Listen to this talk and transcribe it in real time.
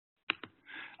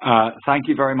Thank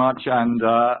you very much, and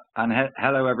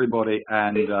hello everybody.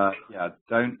 And yeah,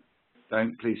 don't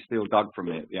please steal Doug from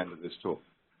me at the end of this talk.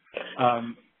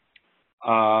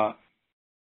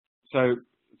 So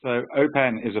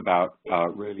OPenn is about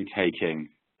really taking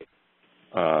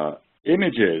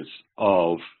images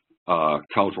of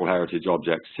cultural heritage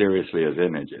objects seriously as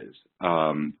images.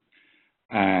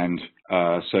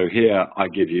 So here I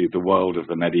give you the world of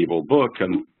the medieval book,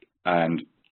 and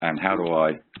how do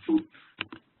I?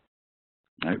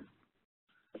 No.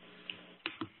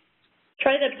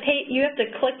 Try to pay. You have to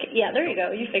click. Yeah, there you go.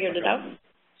 You figured it out.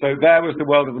 So there was the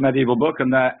world of the medieval book,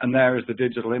 and there is the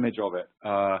digital image of it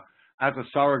as a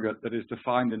surrogate that is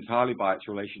defined entirely by its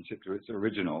relationship to its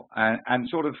original, and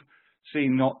sort of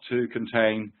seen not to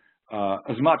contain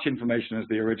as much information as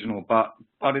the original, but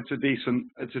it's a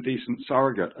decent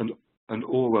surrogate, and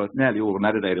nearly all the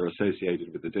metadata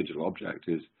associated with the digital object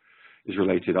is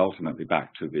related ultimately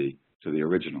back to the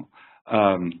original.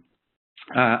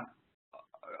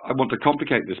 I want to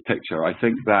complicate this picture. I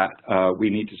think that we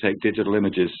need to take digital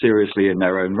images seriously in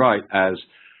their own right as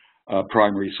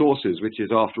primary sources, which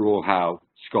is, after all, how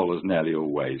scholars nearly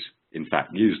always, in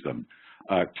fact, use them.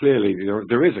 Clearly,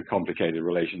 there is a complicated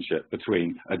relationship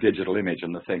between a digital image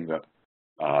and the thing that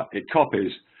it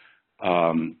copies,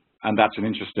 and that's an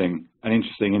interesting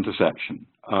intersection.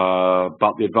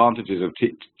 But the advantages of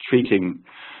treating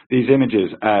these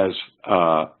images as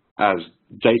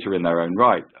data in their own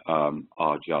right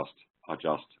are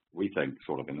just, we think,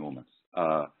 sort of enormous.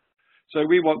 So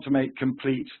we want to make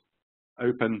complete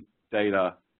open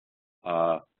data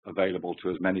available to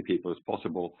as many people as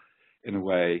possible in a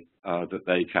way that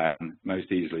they can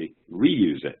most easily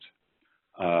reuse it.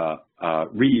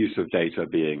 Reuse of data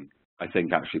being, I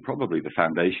think, actually probably the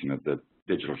foundation of the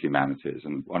digital humanities.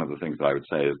 And one of the things that I would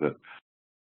say is that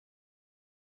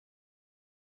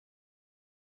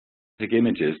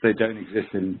images, they don't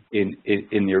exist in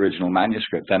the original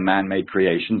manuscript. They're man-made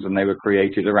creations, and they were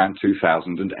created around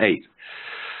 2008.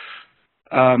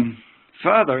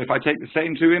 Further, if I take the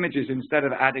same two images, instead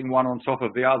of adding one on top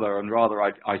of the other, and rather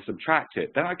I subtract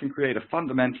it, then I can create a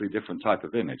fundamentally different type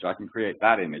of image. I can create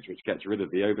that image, which gets rid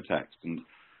of the overtext. And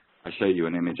I show you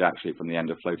an image actually from the end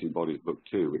of Floating Bodies Book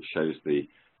 2, which shows the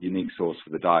unique source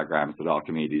for the diagrams that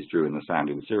Archimedes drew in the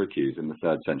sand in Syracuse in the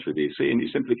 3rd century BC, and you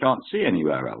simply can't see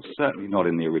anywhere else, certainly not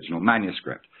in the original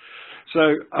manuscript.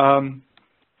 So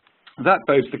that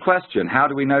poses the question, how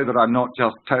do we know that I'm not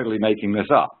just totally making this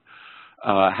up?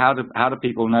 How do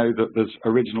people know that there's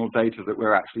original data that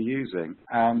we're actually using?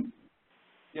 And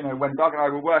you know, when Doug and I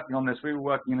were working on this, we were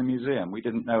working in a museum. We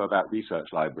didn't know about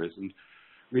research libraries, and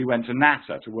we went to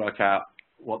NASA to work out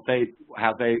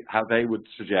how they would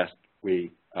suggest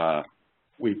we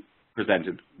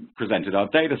presented our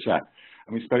data set.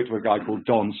 And we spoke to a guy called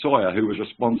Don Sawyer, who was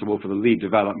responsible for the lead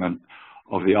development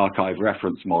of the archive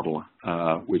reference model,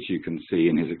 which you can see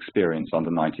in his experience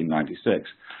under 1996.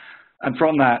 And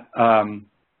from that,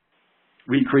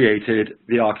 we created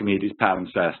the Archimedes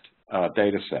palimpsest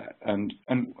data set. And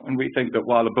we think that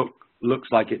while a book looks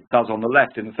like it does on the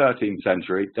left in the 13th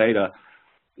century, data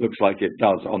looks like it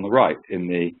does on the right in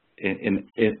the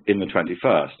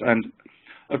 21st. And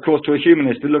of course, to a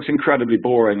humanist, it looks incredibly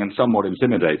boring and somewhat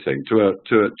intimidating. To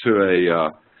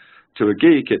a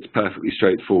geek, it's perfectly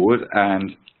straightforward,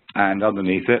 and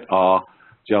underneath it are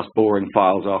just boring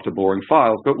files after boring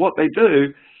files. But what they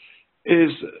do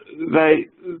is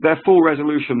they're full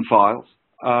resolution files,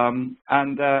 and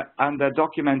they're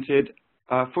documented,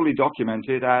 fully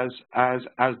documented as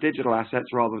digital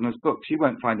assets rather than as books. You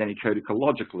won't find any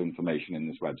codicological information in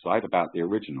this website about the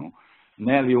original.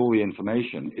 Nearly all the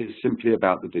information is simply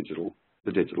about the digital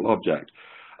object.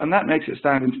 And that makes it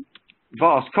stand in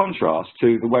vast contrast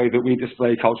to the way that we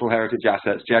display cultural heritage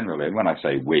assets generally. And when I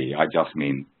say we, I just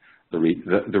mean the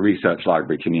research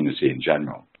library community in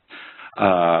general,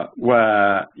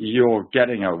 where you're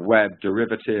getting a web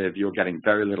derivative, you're getting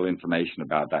very little information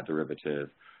about that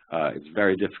derivative. It's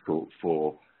very difficult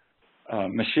for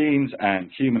machines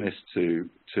and humanists to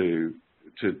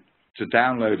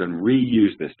download and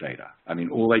reuse this data. I mean,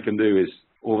 all they can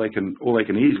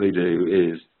easily do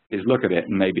is look at it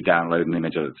and maybe download an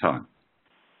image at a time.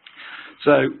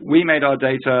 So we made our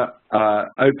data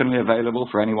openly available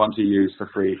for anyone to use for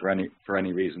free for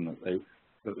any reason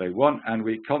that they want, and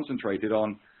we concentrated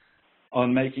on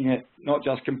making it not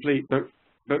just complete but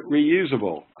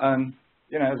reusable. And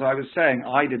you know, as I was saying,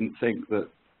 I didn't think that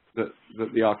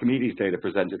the Archimedes data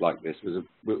presented like this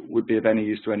would be of any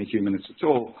use to any humanist at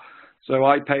all. So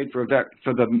I paid for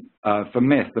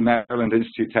MITH, the Maryland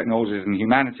Institute of Technologies and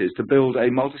Humanities, to build a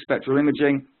multispectral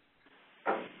imaging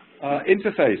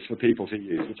interface for people to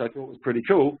use, which I thought was pretty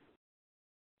cool.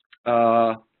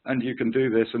 And you can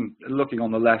do this, and looking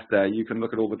on the left there, you can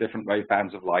look at all the different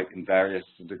wavebands of light in various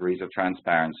degrees of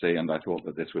transparency, and I thought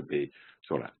that this would be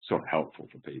sort of helpful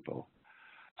for people.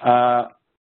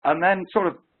 And then sort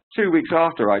of 2 weeks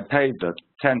after I'd paid the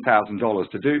 $10,000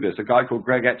 to do this, a guy called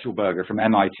Greg Etchelberger from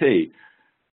MIT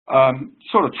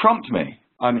sort of trumped me.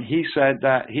 He said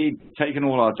that he'd taken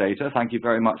all our data, thank you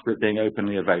very much for it being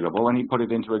openly available, and he put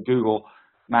it into a Google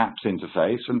Maps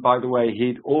interface, and by the way,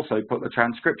 he'd also put the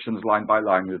transcriptions line by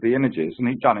line with the images, and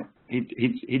he'd done it,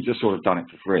 he'd just sort of done it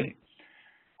for free.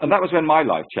 And that was when my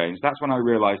life changed. That's when I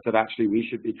realized that actually we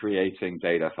should be creating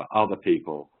data for other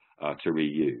people to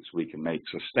reuse. We can make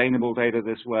sustainable data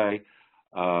this way,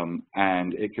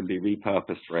 and it can be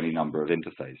repurposed for any number of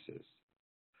interfaces.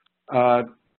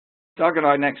 Doug and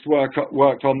I next worked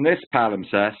on this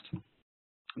palimpsest,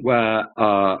 where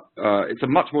it's a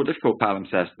much more difficult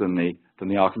palimpsest than the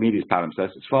Archimedes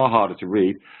palimpsest. It's far harder to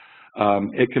read.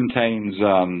 It contains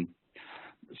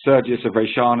Sergius of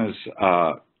Reshana's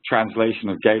translation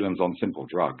of Galen's On Simple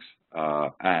Drugs,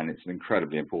 and it's an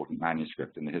incredibly important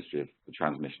manuscript in the history of the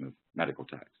transmission of medical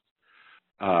texts.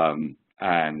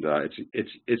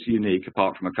 It's unique,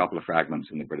 apart from a couple of fragments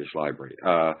in the British Library.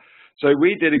 So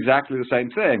we did exactly the same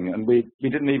thing, and we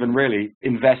didn't even really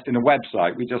invest in a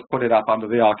website. We just put it up under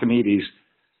the Archimedes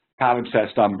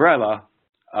palimpsest umbrella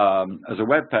as a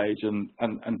web page, and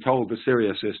told the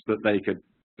seriousists that they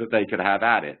could have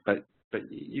at it. But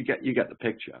you get the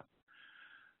picture.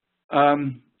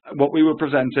 What we were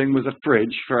presenting was a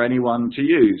fridge for anyone to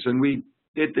use, and we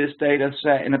did this data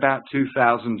set in about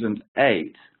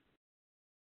 2008.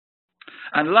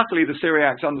 And luckily, the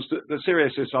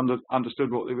seriousists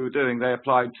understood what we were doing. They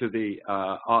applied to the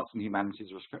Arts and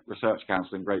Humanities Research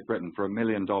Council in Great Britain for $1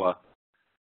 million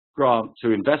grant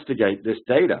to investigate this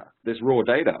data, this raw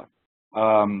data,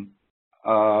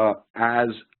 as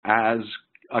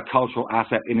a cultural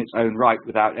asset in its own right,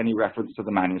 without any reference to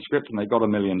the manuscript. And they got £1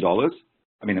 million, £1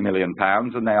 million,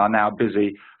 and they are now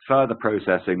busy further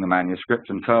processing the manuscript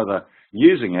and further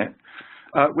using it.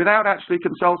 Without actually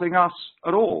consulting us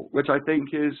at all, which I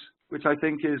think is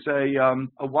a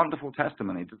wonderful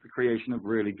testimony to the creation of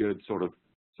really good sort of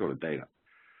data.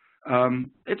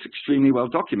 It's extremely well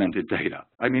documented data.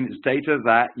 I mean, it's data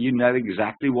that you know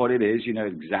exactly what it is, you know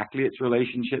exactly its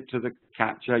relationship to the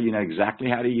capture, you know exactly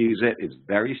how to use it. It's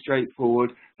very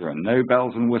straightforward. There are no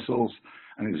bells and whistles,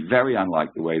 and it's very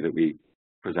unlike the way that we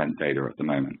present data at the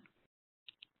moment.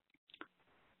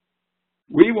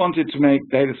 We wanted to make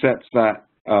data sets that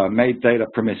made data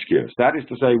promiscuous. That is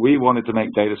to say, we wanted to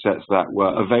make data sets that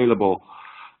were available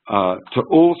to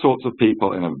all sorts of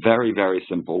people in a very, very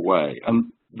simple way.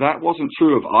 And that wasn't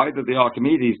true of either the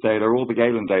Archimedes data or the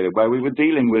Galen data, where we were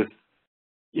dealing with,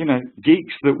 you know,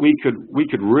 geeks that we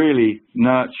could really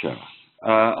nurture.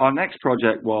 Our next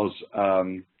project was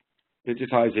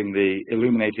digitizing the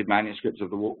illuminated manuscripts of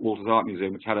the Walters Art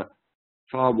Museum, which had a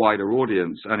far wider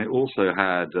audience, and it also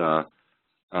had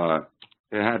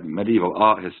medieval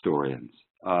art historians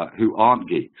who aren't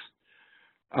geeks.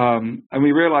 And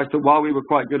we realized that while we were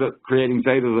quite good at creating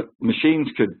data that machines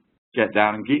could get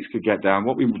down and geeks could get down,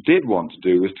 what we did want to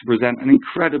do was to present an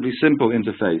incredibly simple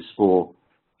interface for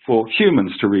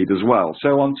humans to read as well.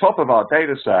 So on top of our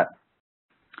data set,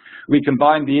 we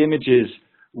combined the images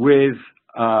with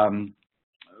our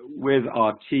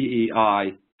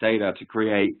TEI data to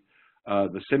create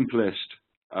the simplest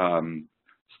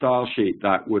style sheet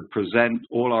that would present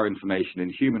all our information in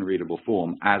human readable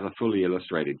form as a fully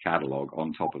illustrated catalog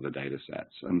on top of the data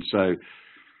sets. And so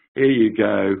here you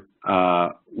go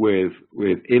with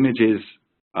images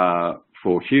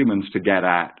for humans to get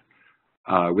at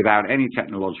without any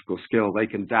technological skill. They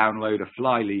can download a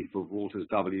flyleaf of Walters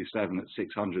W7 at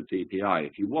 600 dpi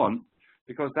if you want,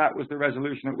 because that was the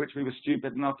resolution at which we were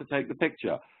stupid enough to take the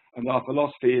picture. And our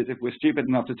philosophy is, if we're stupid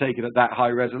enough to take it at that high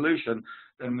resolution,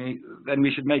 then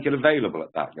we should make it available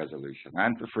at that resolution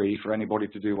and for free for anybody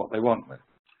to do what they want with.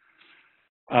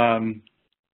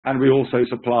 And we also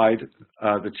supplied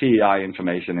the TEI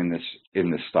information in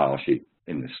this style sheet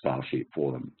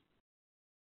for them.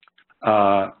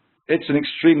 It's an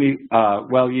extremely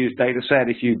well-used data set.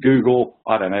 If you Google,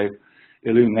 I don't know,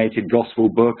 illuminated gospel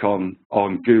book on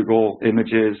Google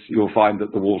Images, you'll find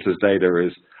that the Walters data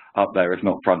is up there, if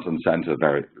not front and center,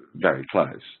 very, very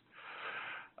close.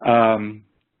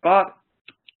 But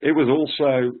it was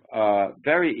also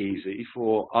very easy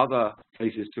for other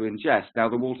places to ingest. Now,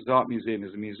 the Walters Art Museum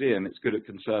is a museum. It's good at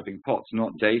conserving pots,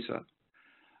 not data.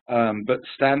 But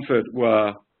Stanford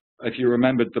were, if you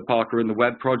remembered the Parker in the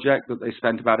Web project that they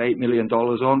spent about $8 million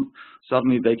on,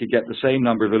 suddenly they could get the same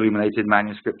number of illuminated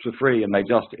manuscripts for free, and they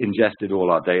just ingested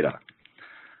all our data.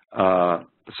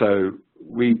 So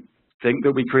we think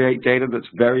that we create data that's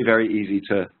very, very easy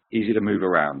to move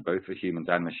around, both for humans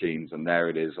and machines, and there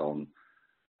it is on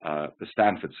the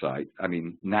Stanford site. I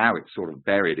mean, now it's sort of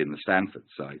buried in the Stanford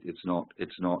site. It's not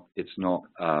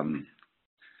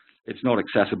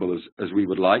accessible as we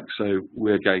would like. So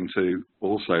we're going to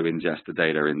also ingest the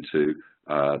data into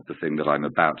the thing that I'm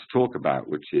about to talk about,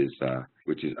 which is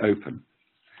open.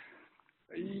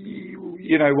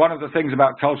 You know, one of the things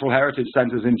about cultural heritage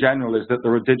centers in general is that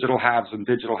there are digital haves and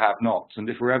digital have-nots, and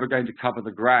if we're ever going to cover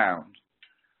the ground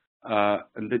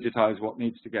and digitize what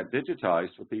needs to get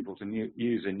digitized for people to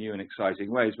use in new and exciting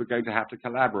ways, we're going to have to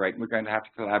collaborate, and we're going to have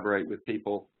to collaborate with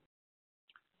people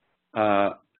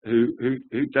who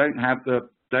don't have the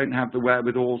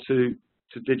wherewithal to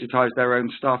digitize their own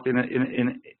stuff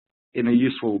in a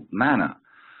useful manner.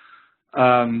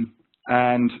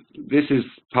 And this is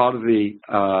part of the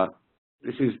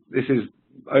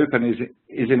Open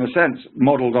is in a sense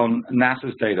modeled on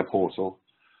NASA's data portal,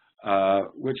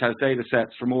 which has data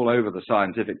sets from all over the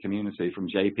scientific community, from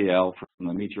JPL, from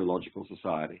the Meteorological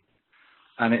Society,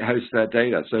 and it hosts their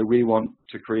data. So we want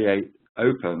to create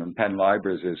Open, and Penn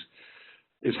Libraries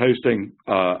is hosting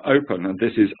Open, and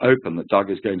this is Open that Doug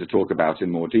is going to talk about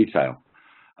in more detail.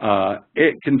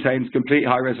 It contains complete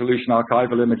high-resolution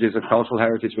archival images of cultural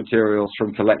heritage materials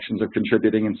from collections of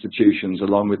contributing institutions,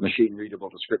 along with machine-readable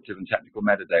descriptive and technical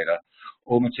metadata.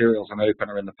 All materials on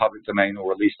Open are in the public domain or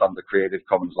released under Creative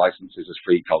Commons licenses as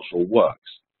free cultural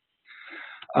works.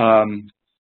 I'm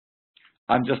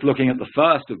just looking at the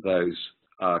first of those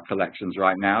collections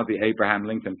right now, the Abraham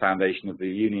Lincoln Foundation of the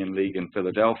Union League in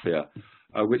Philadelphia,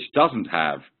 which doesn't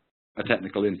have a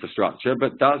technical infrastructure,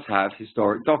 but does have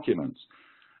historic documents.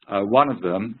 One of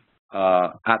them,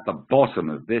 at the bottom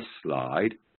of this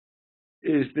slide,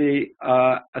 is the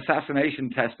assassination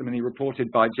testimony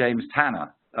reported by James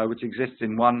Tanner, which exists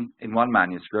in one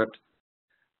manuscript,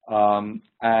 and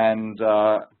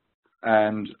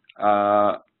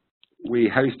we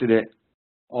hosted it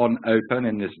on Open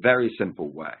in this very simple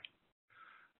way.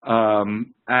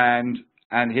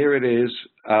 And here it is,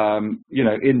 you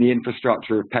know, in the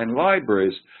infrastructure of Penn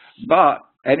Libraries, but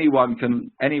anyone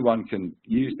can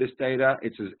use this data.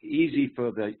 It's as easy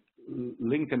for the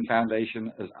Lincoln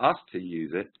Foundation as us to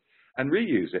use it and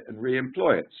reuse it and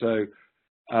re-employ it. So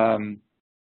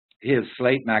here's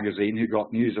Slate magazine, who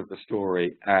got news of the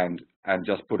story and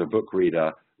just put a book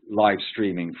reader live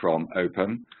streaming from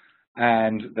Open.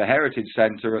 And the Heritage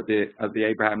Center at the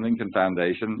Abraham Lincoln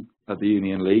Foundation of the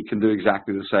Union League can do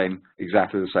exactly the same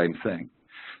thing.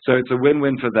 So it's a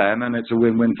win-win for them, and it's a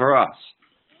win-win for us.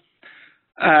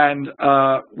 And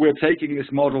we're taking this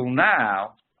model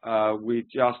now. We've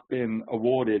just been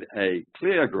awarded a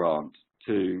CLEAR grant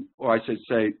to, or I should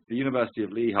say, the University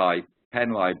of Lehigh,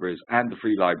 Penn Libraries, and the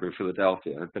Free Library of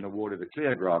Philadelphia have been awarded a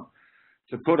CLEAR grant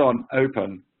to put on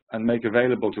Open and make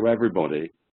available to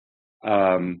everybody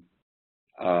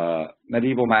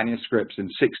medieval manuscripts in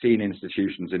 16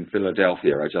 institutions in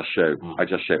Philadelphia. I just show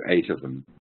 8 of them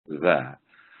there.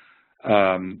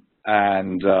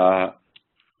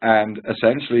 And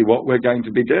essentially what we're going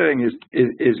to be doing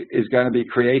is going to be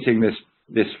creating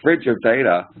this fridge of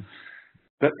data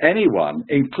that anyone,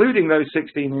 including those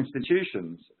 16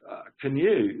 institutions, can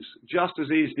use just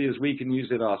as easily as we can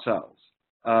use it ourselves.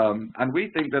 And we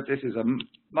think that this is a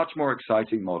much more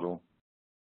exciting model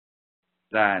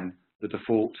than the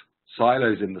default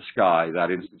silos in the sky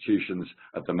that institutions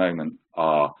at the moment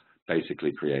are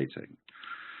basically creating.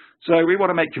 So we want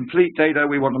to make complete data,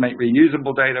 we want to make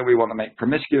reusable data, we want to make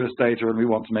promiscuous data, and we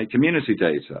want to make community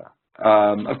data.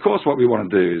 Of course, what we want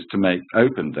to do is to make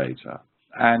open data.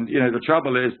 And, you know, the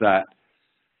trouble is that,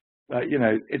 you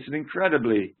know, it's an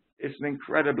incredibly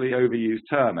overused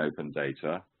term, open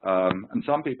data. And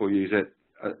some people use it,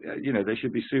 you know, they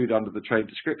should be sued under the Trade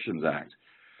Descriptions Act.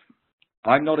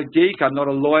 I'm not a geek, I'm not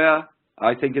a lawyer.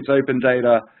 I think it's open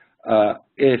data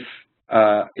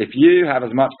if you have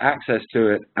as much access to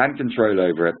it and control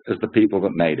over it as the people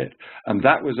that made it. And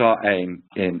that was our aim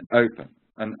in Open.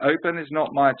 And Open is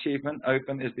not my achievement.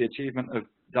 Open is the achievement of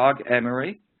Doug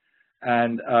Emery.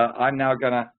 And I'm now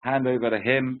going to hand over to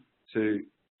him to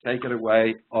take it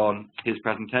away on his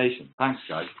presentation. Thanks,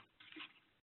 guys.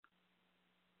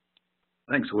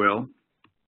 Thanks, Will.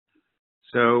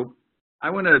 So I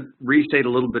want to restate a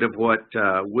little bit of what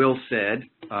Will said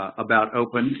about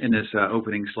Open in this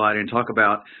opening slide and talk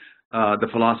about the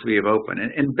philosophy of Open.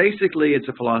 And basically, it's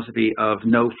a philosophy of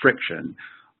no friction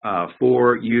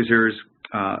for users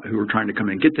who are trying to come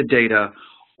in and get the data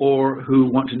or who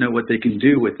want to know what they can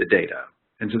do with the data.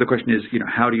 And so the question is, you know,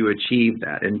 how do you achieve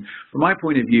that? And from my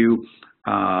point of view,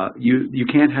 you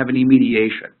can't have any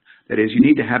mediation. That is, you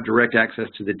need to have direct access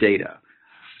to the data.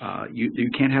 You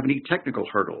can't have any technical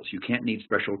hurdles. You can't need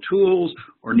special tools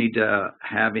or need to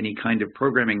have any kind of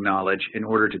programming knowledge in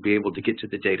order to be able to get to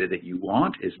the data that you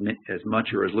want, as much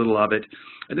or as little of it.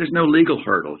 And there's no legal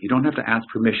hurdle. You don't have to ask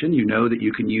permission. You know that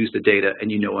you can use the data and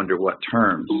you know under what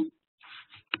terms.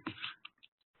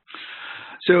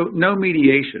 So no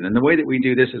mediation. And the way that we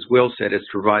do this, as Will said, is to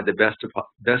provide the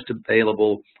best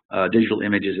available digital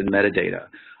images and metadata.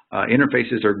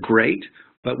 Interfaces are great,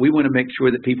 but we want to make sure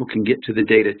that people can get to the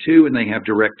data too, and they have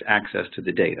direct access to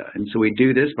the data. And so we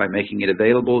do this by making it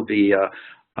available via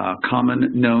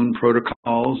common known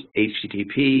protocols,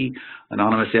 HTTP,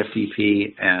 anonymous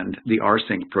FTP, and the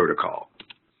rsync protocol.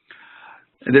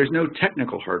 And there's no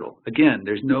technical hurdle. Again,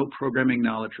 there's no programming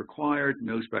knowledge required,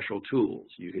 no special tools.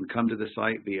 You can come to the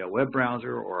site via a web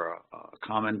browser or a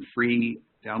common free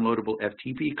downloadable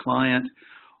FTP client,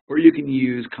 or you can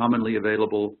use commonly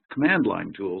available command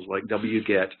line tools like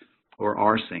wget or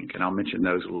rsync, and I'll mention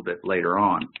those a little bit later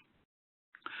on.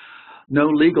 No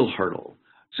legal hurdle.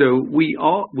 So we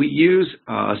use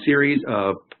a series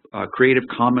of Creative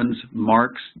Commons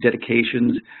marks,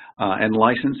 dedications, and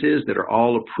licenses that are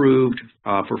all approved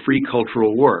for free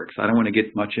cultural works. I don't want to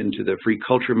get much into the free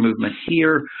culture movement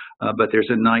here, but there's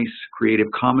a nice Creative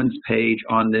Commons page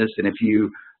on this, and if you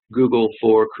Google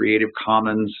for Creative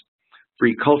Commons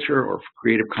free culture or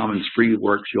Creative Commons free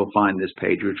works, you'll find this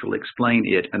page which will explain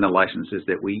it and the licenses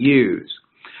that we use.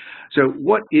 So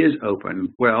what is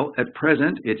open? Well, at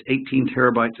present, it's 18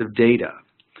 terabytes of data,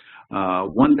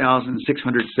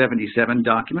 1,677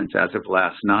 documents as of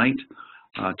last night,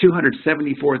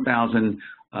 274,000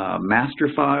 master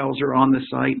files are on the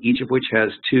site, each of which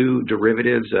has two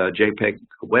derivatives, a JPEG,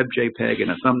 a web JPEG, and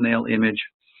a thumbnail image.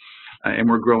 And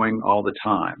we're growing all the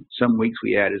time. Some weeks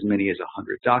we add as many as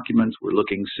 100 documents. We're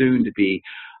looking soon to be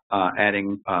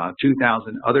adding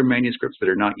 2,000 other manuscripts that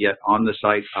are not yet on the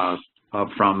site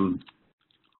from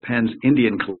Penn's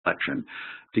Indian collection,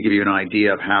 to give you an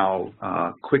idea of how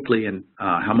quickly and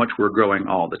how much we're growing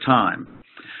all the time.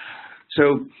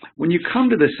 So when you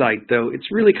come to the site, though,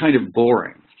 it's really kind of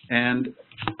boring, and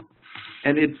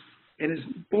it's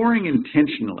boring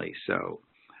intentionally so.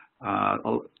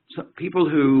 People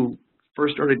who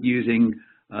first started using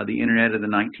the internet in the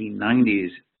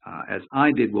 1990s, as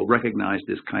I did, will recognize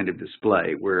this kind of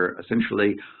display where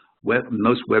essentially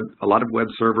a lot of web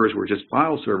servers were just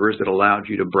file servers that allowed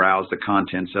you to browse the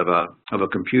contents of a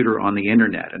computer on the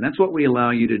internet, and that's what we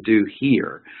allow you to do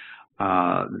here.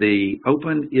 The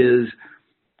Open is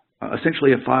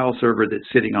essentially a file server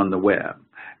that's sitting on the web.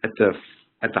 At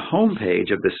the home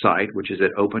page of the site, which is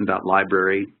at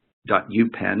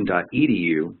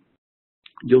open.library.openn.edu,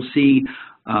 you'll see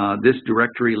this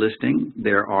directory listing.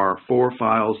 There are 4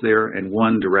 files there and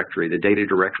 1 directory, the data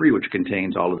directory, which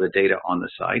contains all of the data on the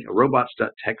site, a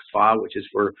robots.txt file, which is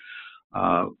for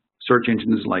search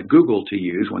engines like Google to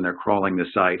use when they're crawling the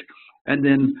site, and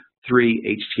then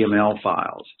 3 HTML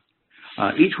files.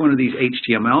 Each one of these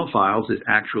HTML files is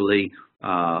actually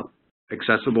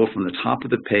accessible from the top of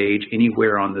the page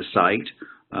anywhere on the site.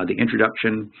 The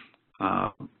introduction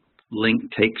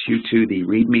link takes you to the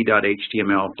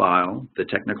readme.html file. The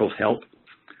technical help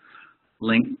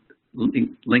link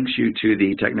links you to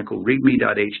the technical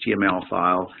readme.html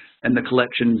file, and the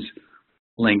collections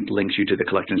link links you to the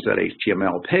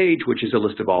collections.html page, which is a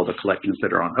list of all the collections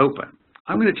that are on Open.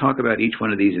 I'm going to talk about each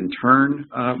one of these in turn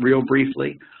real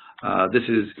briefly.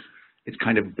 It's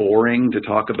kind of boring to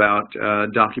talk about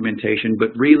documentation,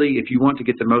 but really, if you want to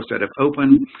get the most out of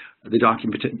Open, the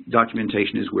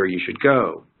documentation is where you should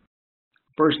go.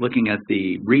 First, looking at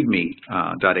the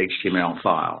readme.html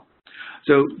file.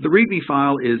 So the README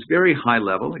file is very high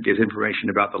level. It gives information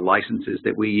about the licenses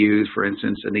that we use, for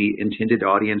instance, and the intended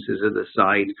audiences of the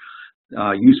site,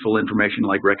 useful information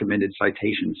like recommended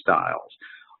citation styles.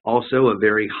 Also, a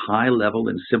very high level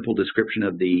and simple description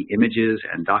of the images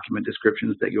and document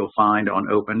descriptions that you'll find on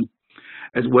Open,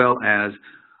 as well as,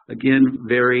 again,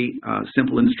 very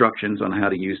simple instructions on how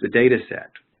to use the data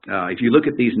set. If you look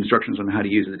at these instructions on how to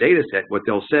use the data set, what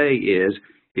they'll say is,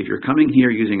 if you're coming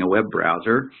here using a web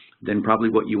browser, then probably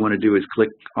what you want to do is click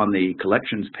on the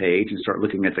collections page and start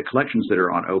looking at the collections that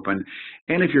are on Open.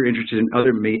 And if you're interested in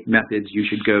other methods, you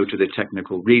should go to the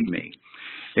technical README.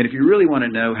 And if you really want to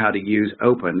know how to use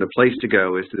Open, the place to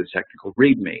go is to the technical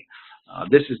README.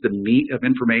 This is the meat of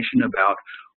information about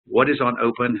what is on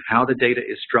Open, how the data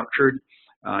is structured,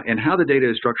 and how the data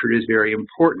is structured is very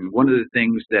important. One of the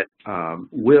things that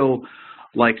Will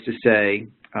likes to say,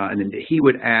 and then he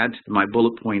would add to my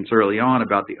bullet points early on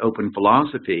about the Open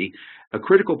philosophy, a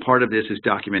critical part of this is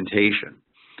documentation.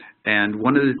 And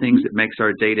one of the things that makes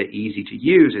our data easy to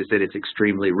use is that it's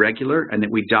extremely regular and that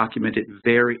we document it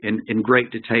in great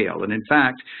detail. And in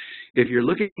fact, if you're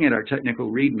looking at our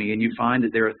technical README and you find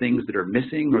that there are things that are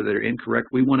missing or that are incorrect,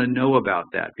 we want to know about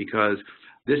that, because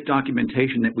this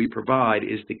documentation that we provide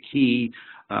is the key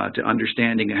to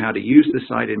understanding how to use the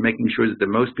site and making sure that the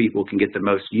most people can get the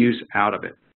most use out of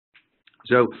it.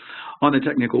 So on the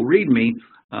technical README,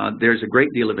 there's a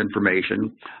great deal of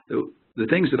information. The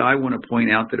things that I want to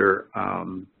point out that are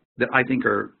that I think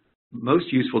are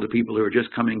most useful to people who are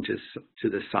just coming to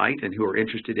the site and who are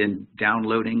interested in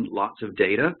downloading lots of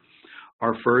data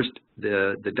are first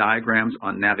the diagrams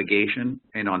on navigation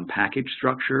and on package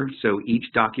structure. So each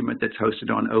document that's hosted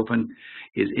on OPenn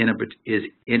is in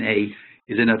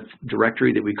a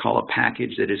directory that we call a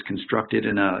package that is constructed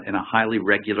in a highly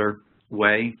regular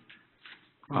way.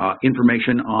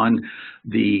 Information on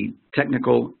the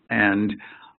technical and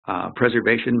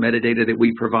preservation metadata that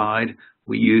we provide.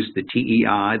 We use the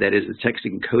TEI, that is the Text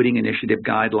Encoding Initiative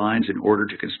guidelines, in order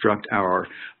to construct our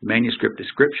manuscript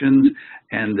descriptions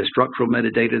and the structural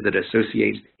metadata that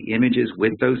associates the images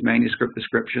with those manuscript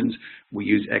descriptions. We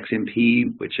use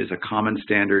XMP, which is a common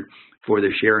standard for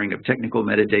the sharing of technical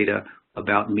metadata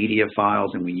about media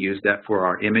files, and we use that for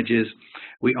our images.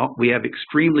 We have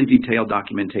extremely detailed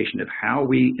documentation of how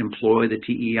we employ the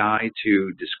TEI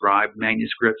to describe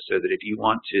manuscripts, so that if you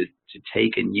want to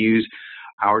take and use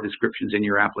our descriptions in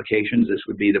your applications, this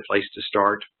would be the place to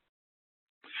start.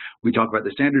 We talk about the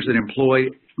standards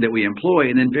that we employ,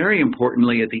 and then very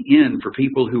importantly at the end, for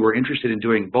people who are interested in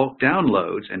doing bulk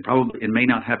downloads and may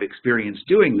not have experience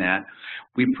doing that,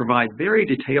 we provide very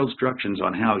detailed instructions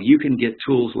on how you can get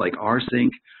tools like rsync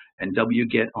and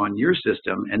wget on your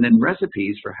system, and then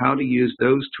recipes for how to use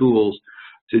those tools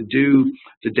to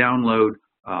download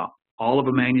all of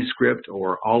a manuscript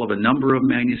or all of a number of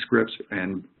manuscripts,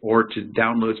 or to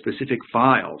download specific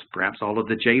files, perhaps all of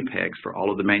the JPEGs for all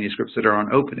of the manuscripts that are on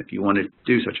OPenn, if you want to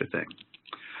do such a thing.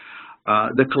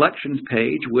 The collections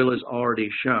page Will has already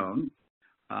shown.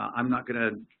 I'm not going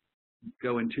to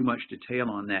go in too much detail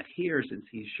on that here since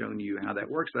he's shown you how that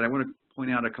works, but I want to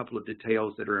point out a couple of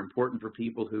details that are important for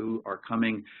people who are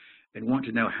coming and want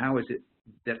to know how is it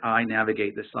that I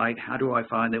navigate the site. How do I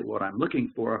find out what I'm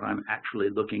looking for if I'm actually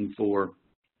looking for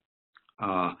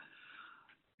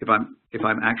if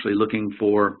I'm actually looking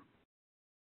for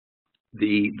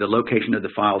the location of the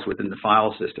files within the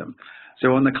file system.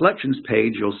 So on the collections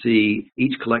page, you'll see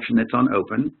each collection that's on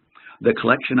OPenn, the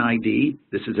collection ID.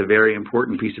 This is a very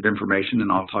important piece of information,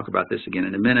 and I'll talk about this again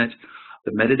in a minute.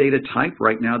 The metadata type,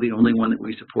 right now the only one that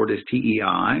we support is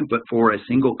TEI, but for a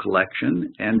single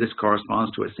collection, and this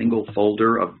corresponds to a single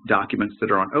folder of documents that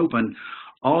are on OPenn,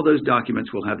 all those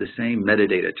documents will have the same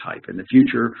metadata type. In the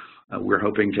future, we're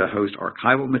hoping to host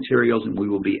archival materials, and we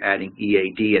will be adding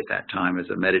EAD at that time as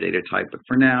a metadata type, but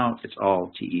for now, it's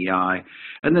all TEI,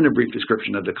 and then a brief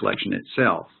description of the collection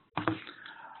itself. I'm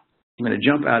going to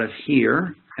jump out of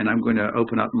here, and I'm going to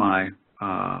open up my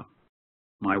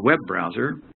web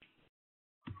browser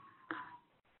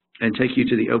and take you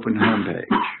to the OPenn homepage.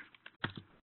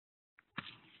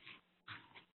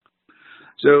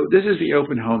 So this is the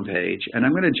OPenn homepage, and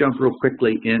I'm going to jump real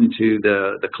quickly into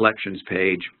the collections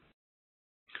page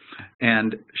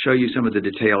and show you some of the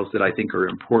details that I think are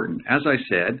important. As I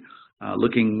said,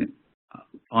 looking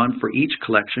on for each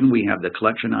collection, we have the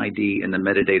collection ID and the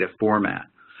metadata format.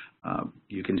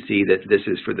 You can see that this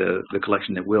is for the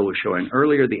collection that Will was showing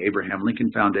earlier, the Abraham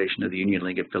Lincoln Foundation of the Union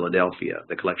League of Philadelphia.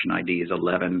 The collection ID is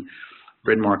 11.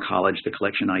 Bryn Mawr College, the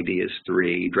collection ID is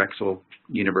 3. Drexel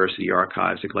University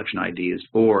Archives, the collection ID is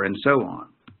 4, and so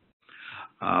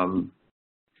on.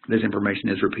 This information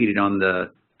is repeated on the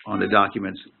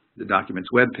documents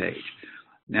web page.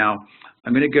 Now,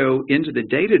 I'm going to go into the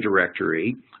data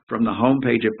directory from the home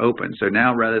page of OPenn. So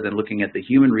now, rather than looking at the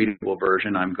human readable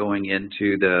version, I'm going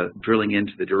into drilling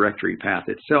into the directory path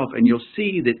itself, and you'll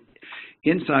see that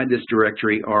inside this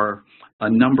directory are a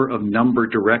number of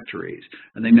numbered directories,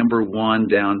 and they number 1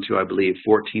 down to, I believe,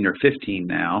 14 or 15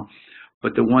 now.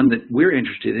 But the one that we're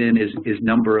interested in is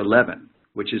number 11,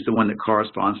 which is the one that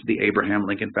corresponds to the Abraham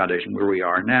Lincoln Foundation, where we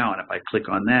are now. And if I click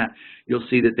on that, you'll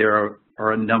see that there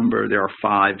are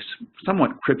 5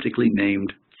 somewhat cryptically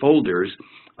named folders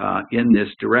in this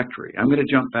directory. I'm going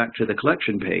to jump back to the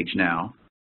collection page now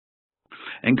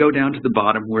and go down to the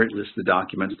bottom where it lists the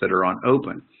documents that are on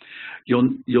OPenn.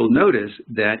 You'll notice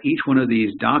that each one of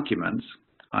these documents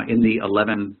in the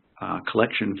 11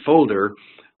 collection folder,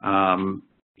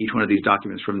 each one of these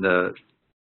documents from the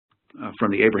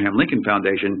Abraham Lincoln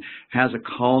Foundation has a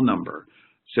call number.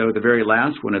 So the very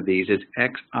last one of these is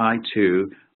XI2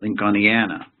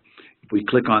 Lincolniana. It we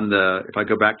click on the, if I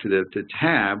go back to the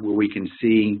tab where we can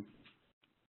see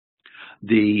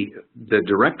the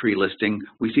directory listing,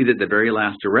 we see that the very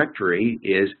last directory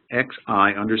is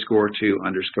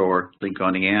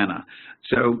xi_2_Lincolniana.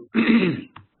 So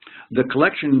the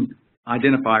collection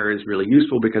identifier is really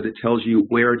useful because it tells you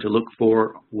where to look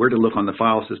on the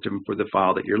file system for the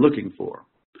file that you're looking for.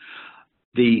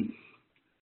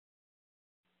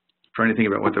 Trying to think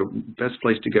about what the best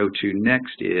place to go to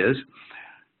next is.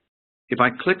 If I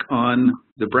click on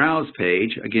the Browse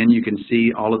page, again, you can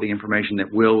see all of the information that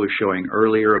Will was showing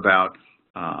earlier about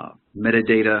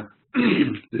metadata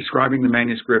describing the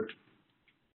manuscript,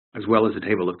 as well as a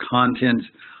table of contents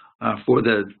for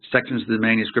the sections of the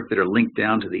manuscript that are linked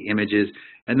down to the images,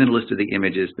 and then a list of the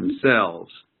images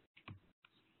themselves.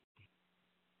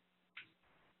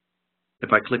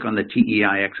 If I click on the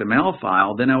TEI XML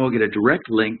file, then I will get a direct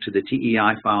link to the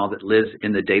TEI file that lives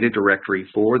in the data directory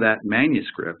for that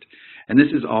manuscript. And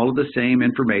this is all of the same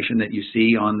information that you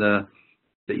see on the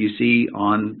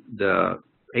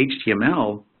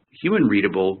HTML human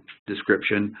readable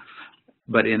description,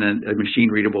 but in a machine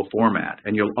readable format.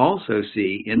 And you'll also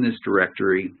see in this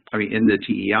directory, in the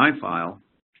TEI file,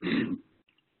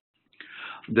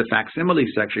 the facsimile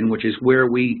section, which is where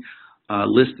we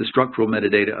list the structural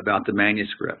metadata about the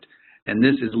manuscript. And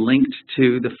this is linked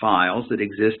to the files that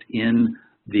exist in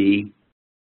the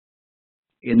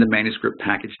manuscript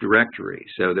package directory.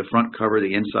 So the front cover,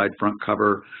 the inside front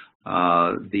cover,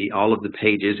 all of the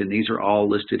pages, and these are all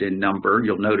listed in number.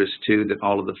 You'll notice too that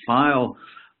all of the file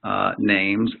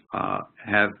names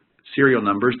have serial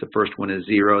numbers. The first one is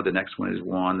 0, the next one is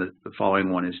 1, the following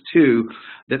one is 2,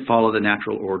 that follow the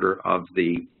natural order of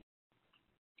the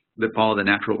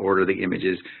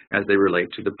images as they relate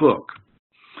to the book.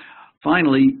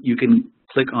 Finally, you can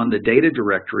click on the data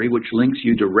directory, which links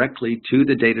you directly to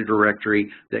the data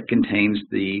directory that contains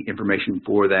the information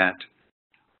for that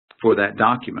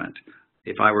document.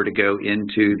 If I were to go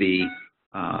into the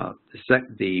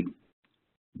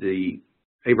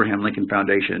Abraham Lincoln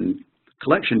Foundation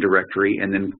collection directory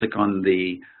and then click on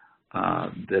the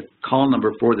call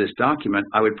number for this document,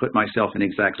 I would put myself in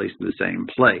exactly the same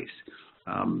place.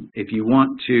 If you're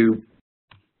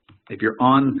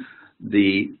on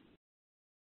the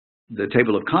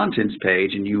table of contents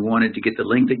page and you wanted to get the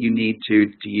link that you need to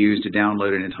use to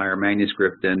download an entire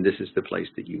manuscript, then this is the place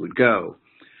that you would go.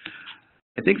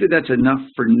 I think that that's enough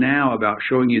for now about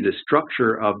showing you the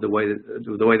structure of the way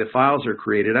the files are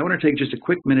created. I want to take just a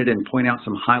quick minute and point out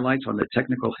some highlights on the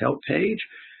technical help page,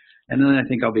 and then I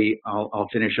think I'll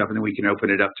finish up and then we can open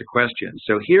it up to questions.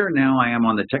 So here now I am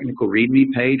on the technical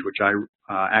README page, which I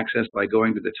accessed by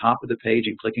going to the top of the page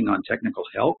and clicking on technical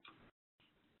help.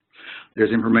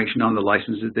 There's information on the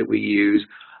licenses that we use.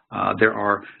 There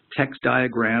are text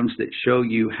diagrams that show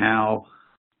you how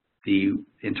the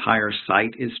entire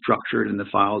site is structured and the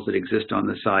files that exist on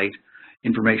the site.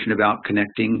 Information about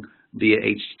connecting via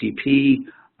HTTP,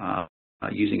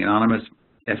 using anonymous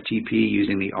FTP,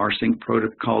 using the rsync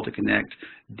protocol to connect.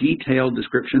 Detailed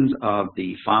descriptions of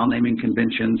the file naming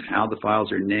conventions, how the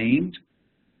files are named,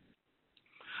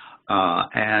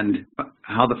 and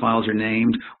how the files are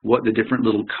named, what the different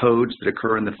little codes that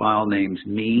occur in the file names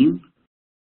mean,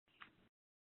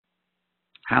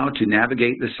 how to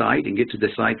navigate the site and get to the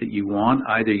site that you want,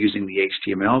 either using the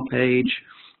HTML page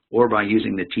or by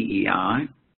using the TEI.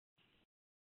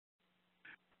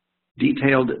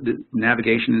 Detailed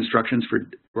navigation instructions for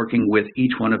working with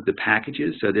each one of the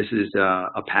packages. So this is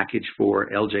a package for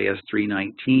LJS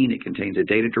 319. It contains a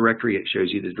data directory. It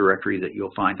shows you the directory that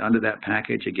you'll find under that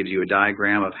package. It gives you a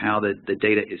diagram of how the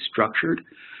data is structured.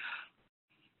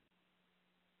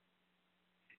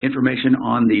 Information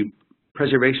on the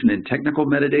preservation and technical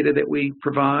metadata that we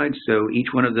provide. So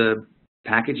each one of the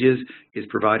packages is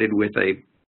provided with a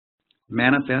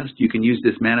manifest. You can use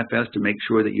this manifest to make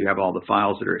sure that you have all the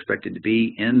files that are expected to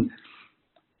be in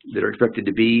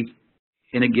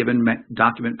a given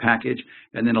document package,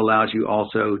 and then allows you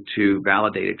also to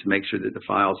validate it to make sure that the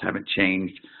files haven't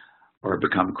changed or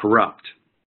become corrupt.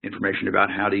 Information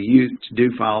about how to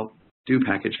do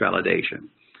package validation.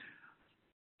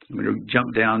 I'm going to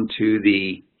jump down to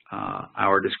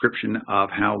our description of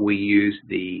how we use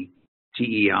the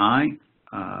TEI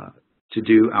to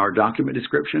do our document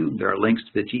description. There are links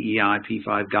to the TEI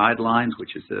P5 guidelines,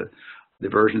 which is the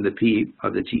version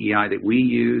of the TEI that we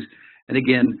use. And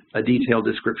again, a detailed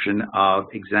description of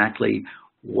exactly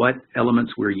what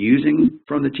elements we're using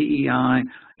from the TEI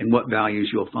and what values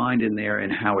you'll find in there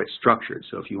and how it's structured.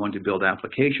 So if you want to build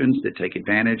applications that take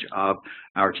advantage of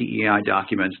our TEI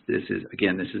documents, this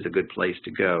is a good place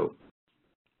to go.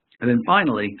 And then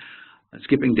finally,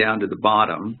 skipping down to the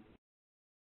bottom,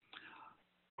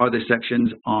 are the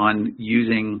sections on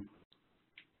using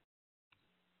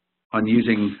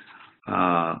rsync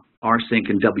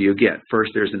and wget.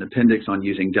 First, there's an appendix on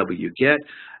using wget.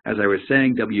 As I was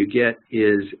saying, wget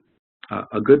is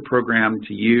a good program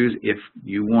to use if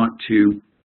you want to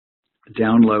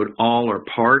download all or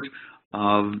part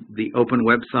of the open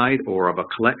website or of a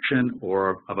collection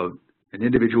or of an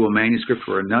individual manuscript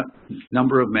or a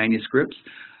number of manuscripts.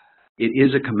 It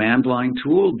is a command line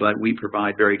tool, but we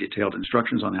provide very detailed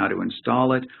instructions on how to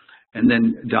install it. And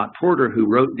then Dot Porter, who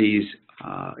wrote these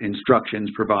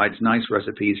instructions, provides nice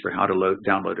recipes for how to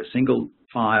download a single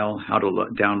file, how to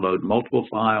download multiple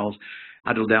files,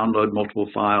 how to download multiple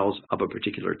files of a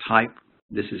particular type.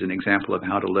 This is an example of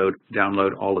how to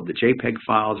download all of the JPEG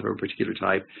files of a particular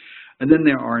type. And then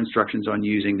there are instructions on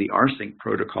using the rsync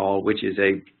protocol, which is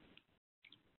a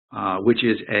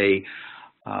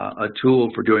tool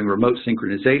for doing remote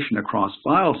synchronization across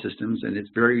file systems, and it's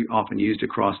very often used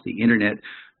across the internet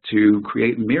to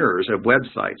create mirrors of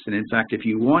websites. And in fact, if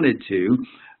you wanted to,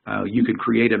 you could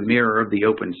create a mirror of the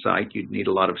open site. You'd need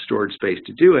a lot of storage space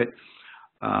to do it.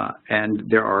 And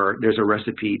there's a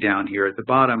recipe down here at the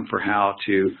bottom for how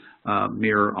to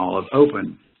mirror all of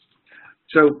open.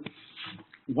 So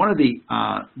one of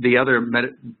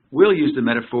we'll use the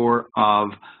metaphor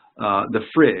of the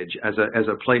fridge as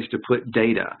a place to put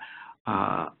data,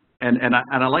 and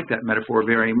I like that metaphor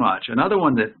very much. Another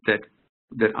one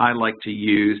that I like to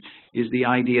use is the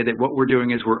idea that what we're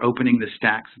doing is we're opening the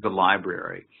stacks of the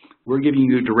library. We're giving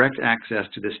you direct access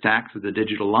to the stacks of the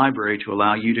digital library to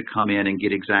allow you to come in and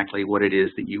get exactly what it is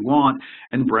that you want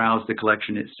and browse the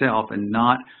collection itself, and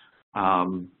not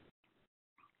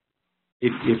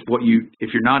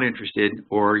if you're not interested,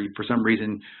 or for some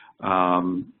reason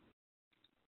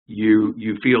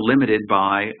you feel limited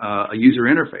by a user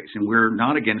interface. And we're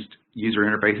not against user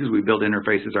interfaces. We build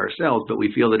interfaces ourselves, but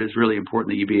we feel that it's really important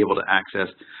that you be able to access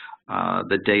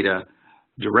the data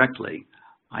directly.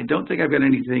 I don't think I've got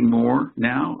anything more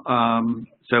now.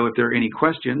 So if there are any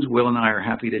questions, Will and I are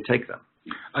happy to take them.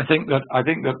 I think that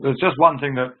there's just one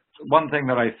thing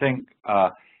that I think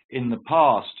in the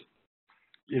past,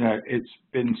 it's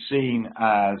been seen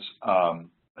as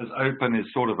open is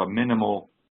sort of a minimal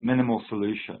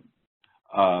solution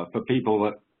for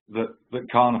people that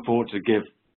can't afford to give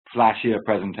flashier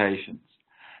presentations,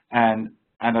 and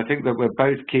I think that we're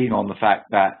both keen on the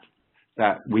fact that's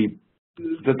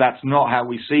not how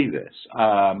we see this.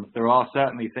 There are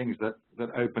certainly things that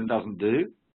open doesn't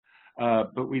do,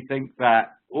 but we think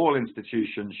that all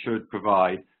institutions should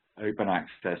provide open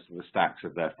access to the stacks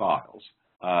of their files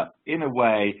in a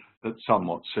way that's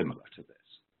somewhat similar to this.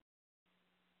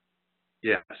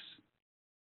 Yes.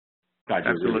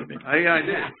 Absolutely. I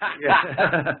did.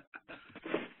 Yeah.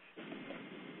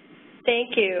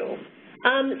 Thank you.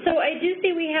 So I do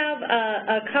see we have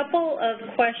a couple of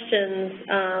questions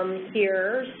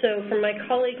here. So from my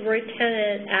colleague Roy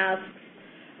Tennant asks,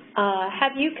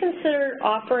 have you considered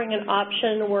offering an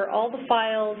option where all the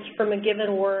files from a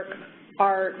given work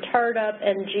are tarred up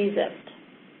and gzipped?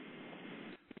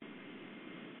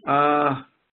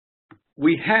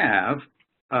 We have.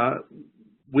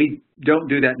 We don't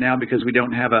do that now because we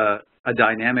don't have a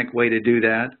dynamic way to do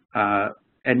that.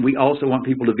 And we also want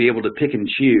people to be able to pick and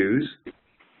choose.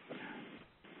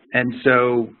 And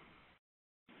so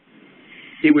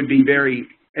it would be very,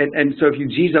 and so if you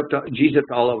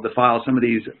gzipped all of the files, some of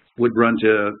these would run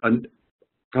to a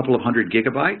couple of 100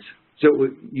 gigabytes. So it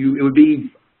would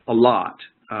be a lot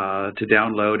to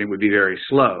download. It would be very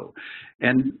slow.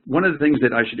 And one of the things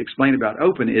that I should explain about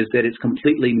Open is that it's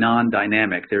completely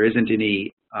non-dynamic. There isn't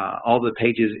any, all the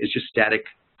pages, it's just static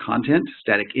content,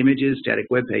 static images, static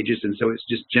web pages, and so it's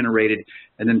just generated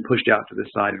and then pushed out to the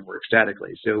side and works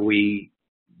statically. So we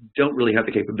don't really have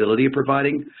the capability of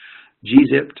providing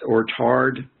gzipped or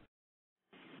tarred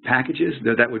packages,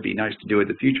 though that would be nice to do in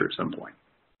the future at some point.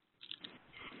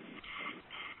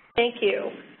 Thank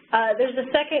you. There's a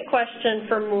second question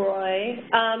from Roy,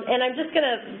 and I'm just going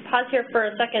to pause here for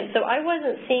a second. So I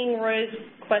wasn't seeing Roy's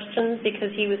questions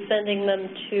because he was sending them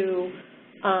to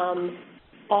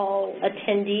all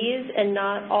attendees and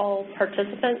not all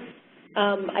participants.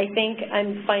 I think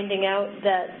I'm finding out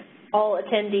that all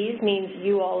attendees means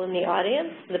you all in the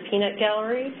audience, the peanut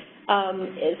gallery.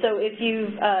 So if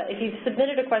you've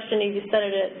submitted a question and you sent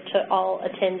it to all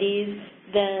attendees,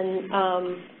 then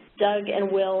Doug and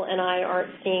Will and I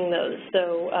aren't seeing those,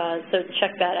 so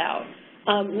check that out.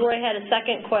 Roy had a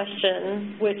second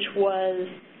question, which was,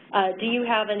 do you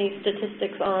have any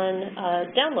statistics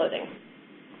on downloading?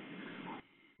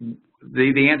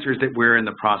 The answer is that we're in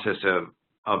the process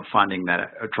of finding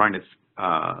that, trying to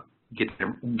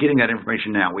getting that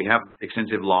information now. We have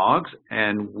extensive logs,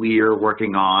 and we're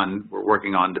working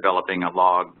on developing a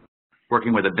log,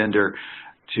 working with a vendor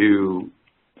to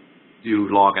do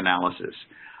log analysis.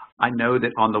 I know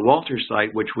that on the Walters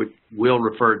site, which Will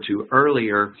referred to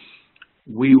earlier,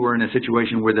 we were in a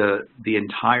situation where the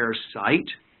entire site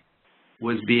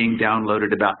was being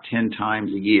downloaded about 10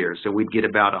 times a year. So we'd get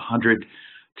about 100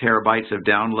 terabytes of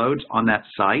downloads on that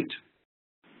site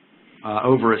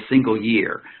over a single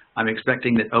year. I'm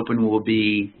expecting that Open will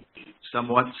be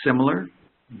somewhat similar,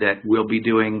 that we'll be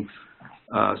doing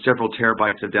several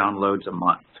terabytes of downloads a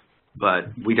month, but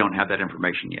we don't have that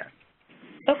information yet.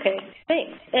 Okay,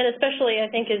 thanks. And especially, I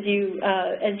think, as you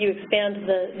expand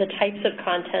the types of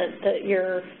content that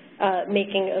you're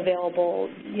making available,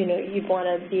 you'd want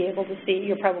to be able to see.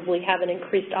 You'll probably have an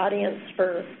increased audience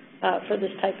for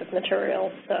this type of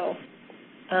material. So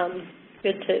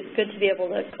good to be able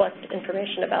to collect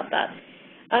information about that.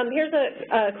 Here's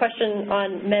a question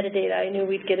on metadata. I knew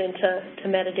we'd get into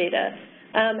metadata.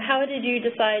 How did you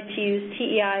decide to use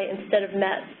TEI instead of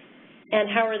METs, and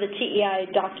how are the TEI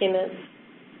documents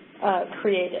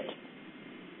created?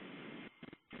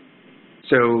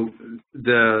 So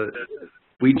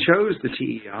we chose the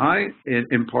TEI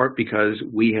in part because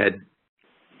we had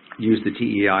used the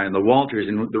TEI in the Walters,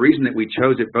 and the reason that we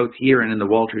chose it both here and in the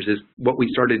Walters is what we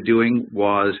started doing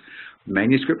was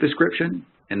manuscript description,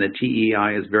 and the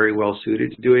TEI is very well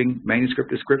suited to doing manuscript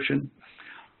description.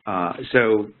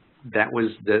 So that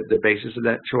was the basis of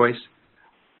that choice.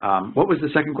 What was the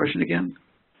second question again?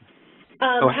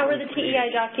 How are the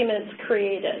TEI documents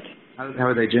created? How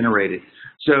are they generated?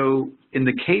 So in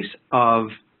the case of,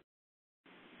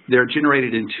 they're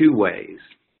generated in two ways.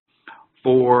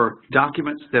 For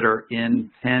documents that are in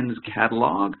Penn's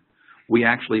catalog, we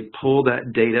actually pull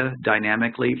that data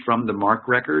dynamically from the MARC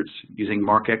records using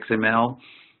MARC XML,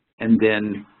 and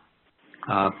then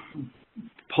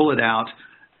pull it out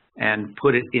and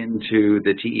put it into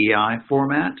the TEI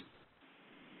format.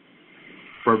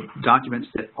 For documents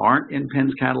that aren't in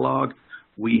Penn's catalog,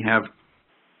 we have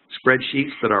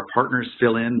spreadsheets that our partners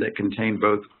fill in that contain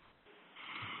both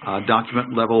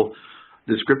document level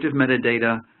descriptive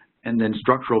metadata and then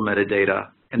structural metadata,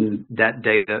 and that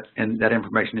data and that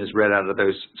information is read out of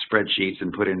those spreadsheets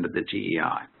and put into the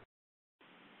TEI.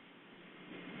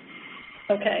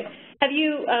 Okay. Have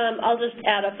you, I'll just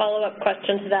add a follow-up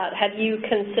question to that. Have you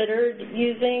considered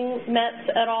using METs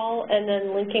at all and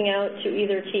then linking out to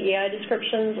either TEI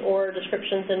descriptions or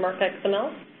descriptions in MARC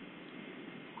XML?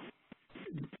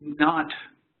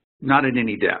 Not in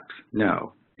any depth,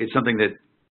 no. It's something that,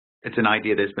 it's an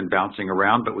idea that's been bouncing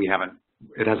around, but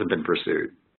it hasn't been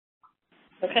pursued.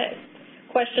 Okay.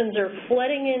 Questions are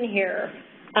flooding in here.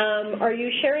 Are you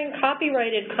sharing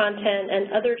copyrighted content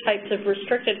and other types of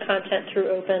restricted content through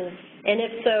Open? And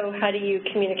if so, how do you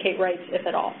communicate rights, if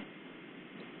at all?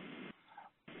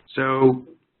 So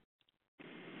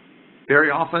very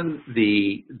often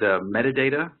the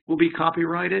metadata will be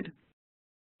copyrighted.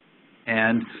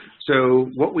 And so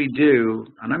what we do,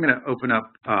 and I'm going to open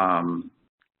up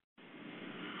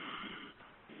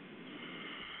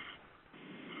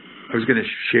I was going to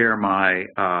share my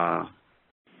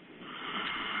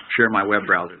web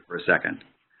browser for a second.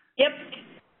 Yep.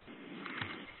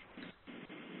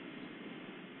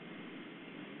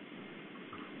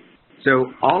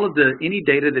 So all of any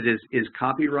data that is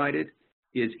copyrighted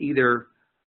is either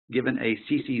given a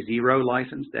CC0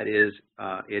 license, that is,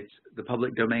 it's the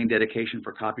public domain dedication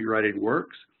for copyrighted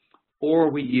works, or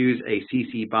we use a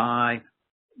CC BY,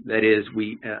 that is,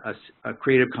 a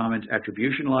Creative Commons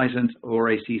Attribution license, or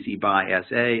a CC BY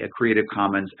SA, a Creative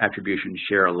Commons Attribution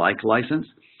Share Alike license.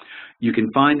 You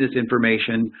can find this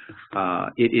information.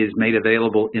 It is made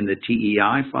available in the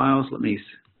TEI files. Let me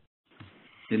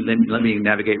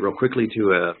navigate real quickly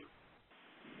to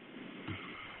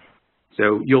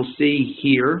so you'll see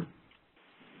here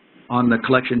on the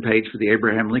collection page for the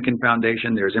Abraham Lincoln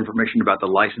Foundation, there's information about the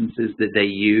licenses that they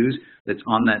use that's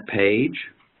on that page.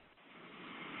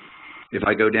 If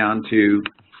I go down to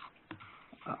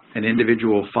an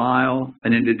individual file,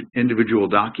 an individual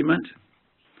document,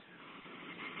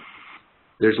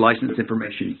 there's license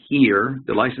information here.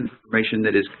 The license information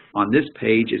that is on this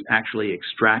page is actually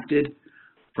extracted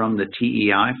from the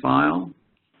TEI file,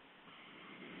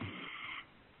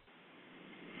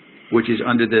 which is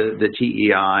under the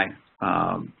TEI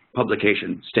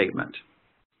publication statement.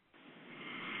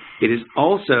 It is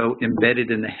also embedded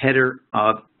in the header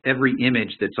of every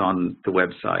image that's on the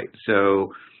website.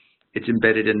 So it's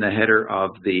embedded in the header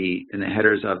of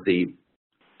headers of the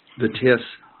TIFFs,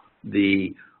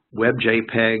 the web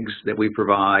JPEGs that we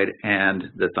provide,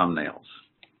 and the thumbnails.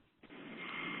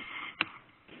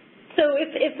 So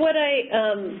if what I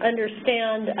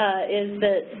understand is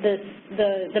that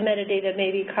the metadata may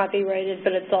be copyrighted,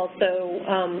 but it's also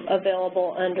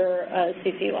available under a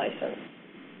CC license.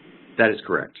 That is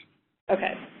correct.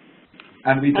 Okay.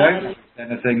 And we don't host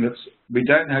anything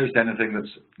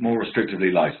that's more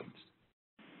restrictively licensed.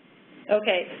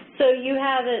 Okay. So you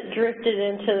haven't drifted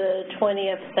into the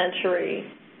 20th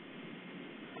century,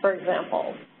 for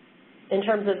example, in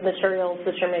terms of materials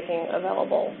that you're making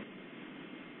available.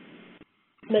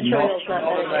 Materials, not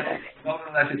metadata. Not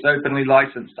unless it's openly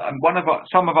licensed.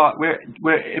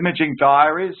 We're imaging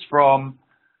diaries from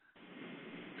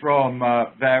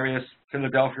various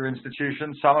Philadelphia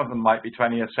institutions. Some of them might be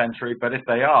 20th century, but if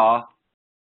they are,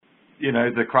 you know,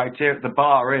 the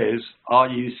bar is, are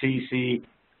you CC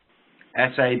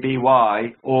SABY,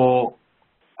 or,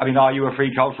 I mean, are you a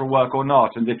free cultural work or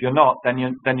not? And if you're not, then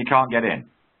you can't get in.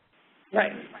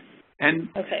 Right. And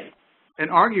okay. And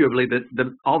arguably,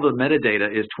 all the metadata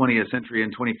is 20th century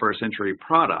and 21st century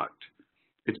product.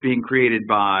 It's being created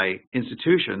by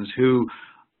institutions who,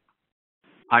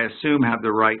 I assume, have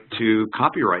the right to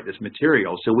copyright this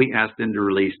material. So we asked them to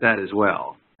release that as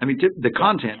well. I mean, the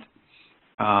content,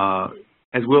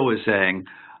 as Will was saying,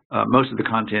 most of the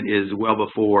content is well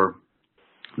before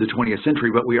the 20th century,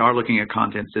 but we are looking at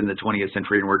contents in the 20th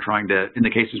century, and we're trying to, in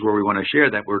the cases where we want to share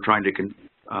that, we're trying to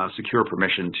secure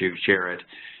permission to share it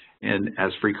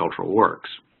as free cultural works.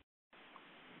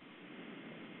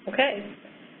 Okay.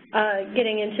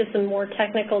 Getting into some more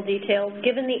technical details,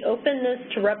 given the openness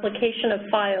to replication of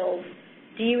files,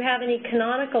 do you have any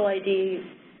canonical IDs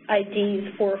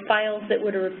for files that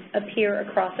would appear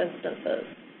across instances?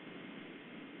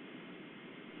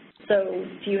 So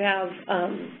do you have,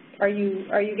 are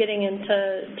you getting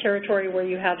into territory where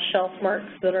you have shelf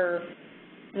marks that are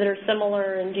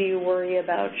similar, and do you worry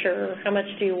about how much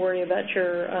do you worry about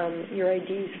your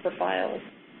IDs for files?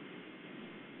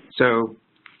 So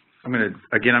I'm going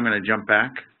to jump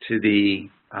back to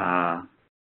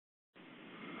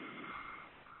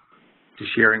to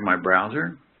sharing my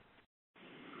browser.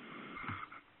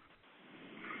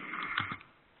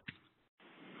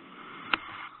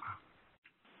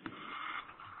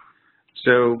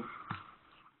 So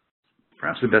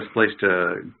perhaps the best place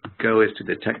to go is to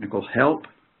the technical help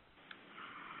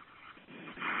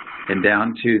and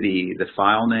down to the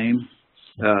file name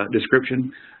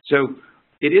description. So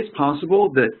it is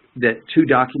possible that two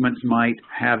documents might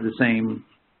have the same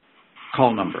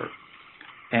call number,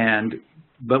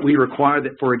 but we require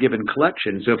that for a given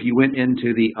collection. So if you went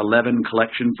into the 11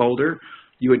 collection folder,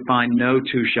 you would find no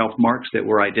two shelf marks that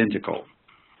were identical.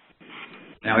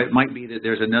 Now, it might be that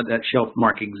that shelf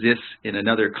mark exists in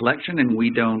another collection, and we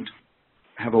don't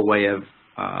have a way of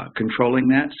controlling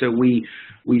that. So we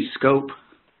scope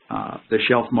the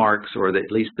shelf marks, or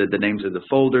at least the names of the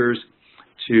folders,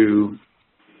 to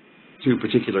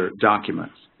particular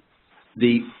documents.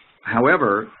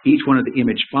 However, each one of the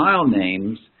image file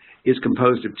names is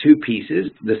composed of two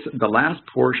pieces. The last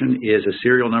portion is a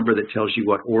serial number that tells you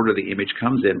what order the image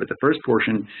comes in, but the first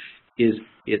portion is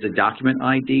a document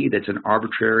ID that's an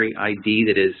arbitrary ID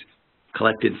that is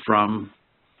collected from,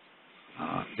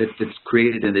 that's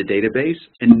created in the database,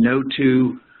 and no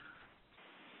two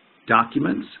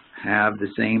documents have the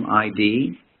same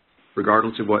ID,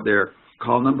 regardless of what their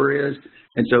call number is,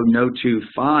 and so no two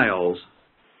files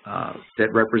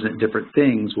that represent different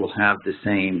things will have the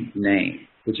same name,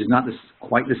 which is not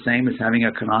quite the same as having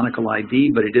a canonical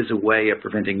ID, but it is a way of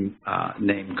preventing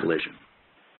name collision.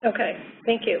 Okay,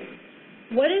 thank you.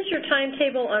 What is your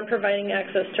timetable on providing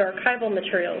access to archival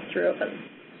materials through OPenn?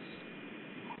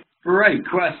 Great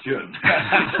question.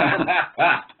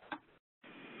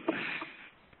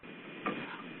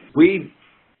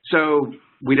 So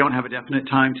we don't have a definite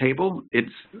timetable.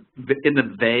 It's in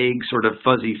the vague, sort of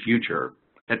fuzzy future.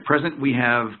 At present, we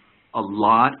have a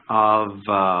lot of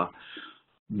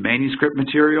manuscript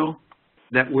material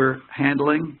that we're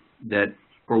handling,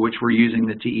 for which we're using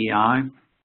the TEI,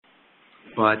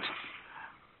 but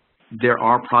there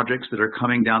are projects that are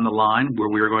coming down the line where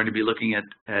we are going to be looking at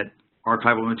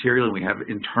archival material, and we have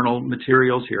internal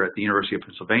materials here at the University of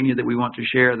Pennsylvania that we want to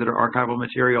share that are archival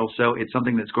material. So it's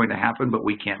something that's going to happen, but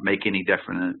we can't make any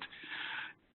definite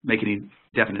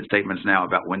statements now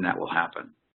about when that will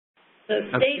happen. So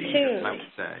stay tuned. I would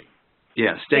say.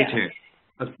 Yeah, stay tuned.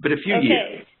 But a few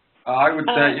years. I would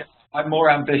say I'm more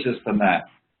ambitious than that.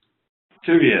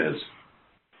 2 years.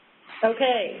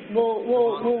 Okay,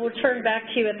 we'll return back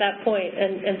to you at that point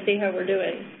and see how we're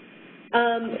doing.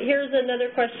 Here's another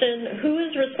question. Who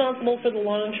is responsible for the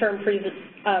long-term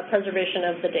preservation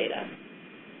of the data?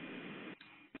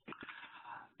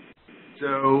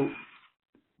 So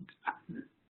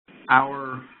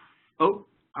our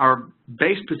our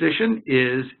base position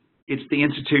is it's the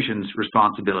institution's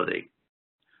responsibility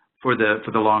for the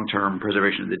long-term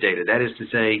preservation of the data. That is to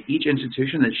say, each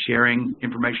institution that's sharing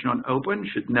information on OPenn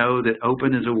should know that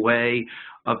OPenn is a way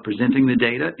of presenting the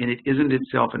data, and it isn't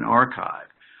itself an archive.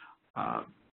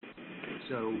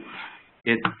 So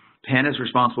Penn is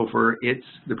responsible for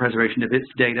the preservation of its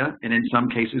data, and in some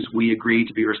cases we agree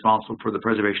to be responsible for the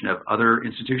preservation of other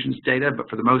institutions' data, but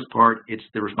for the most part it's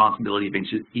the responsibility of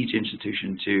each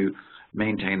institution to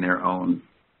maintain their own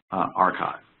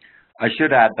archive. I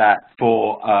should add that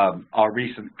for our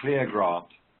recent Clear Grant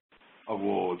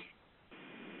award,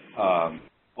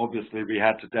 obviously we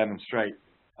had to demonstrate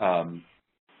our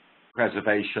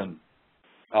preservation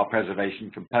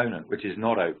component, which is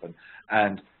not open.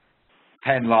 And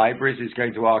Penn Libraries is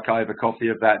going to archive a copy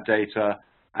of that data,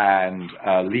 and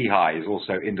Lehigh is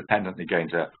also independently going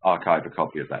to archive a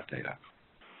copy of that data.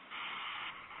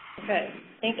 Okay,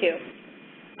 thank you.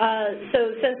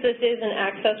 So since this is an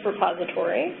access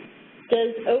repository,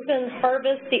 does OPenn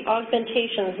harvest the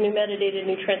augmentations, new metadata,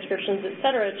 new transcriptions, et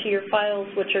cetera, to your files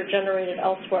which are generated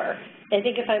elsewhere? I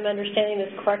think if I'm understanding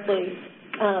this correctly,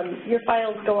 your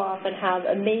files go off and have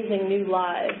amazing new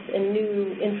lives and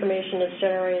new information is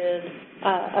generated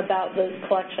about those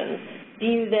collections. Do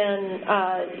you then,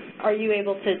 are you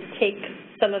able to take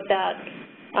some of that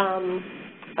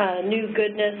new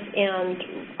goodness and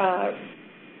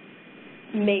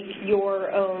make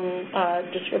your own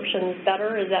descriptions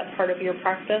better? Is that part of your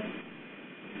practice?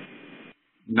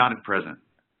 Not at present.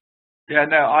 Yeah,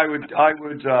 no, I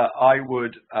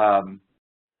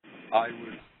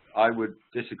would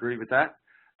disagree with that.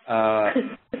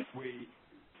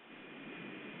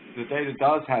 The data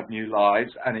does have new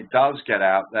lives, and it does get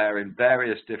out there in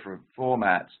various different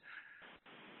formats.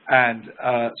 And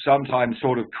sometimes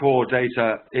sort of core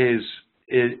data is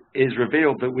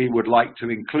revealed that we would like to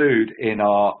include in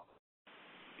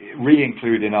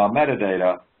re-include in our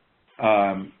metadata.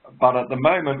 But at the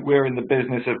moment, we're in the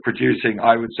business of producing,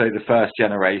 I would say, the first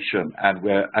generation, and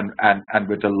we're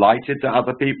delighted that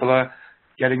other people are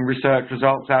getting research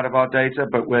results out of our data,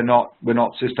 but we're not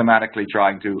systematically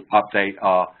trying to update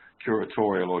our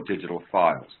curatorial or digital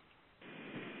files.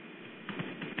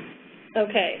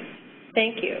 Okay,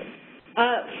 thank you.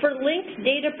 For linked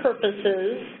data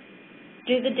purposes,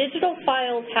 do the digital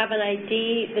files have an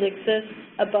ID that exists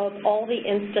above all the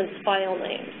instance file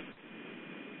names?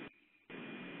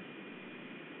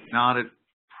 Not at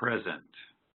present.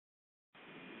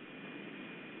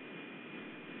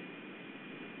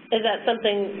 Is that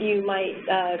something you might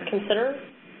consider?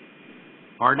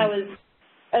 Pardon?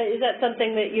 Is that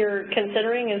something that you're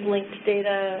considering, is linked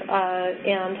data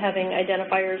and having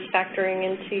identifiers factoring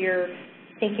into your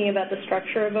thinking about the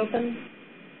structure of OPenn?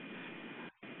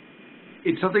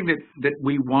 It's something that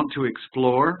we want to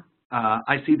explore.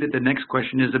 I see that the next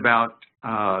question is about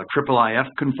IIIF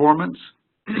conformance,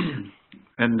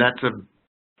 and that's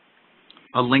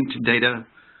a linked data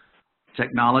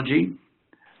technology.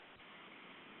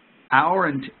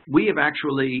 We have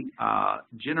actually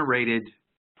generated,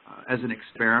 as an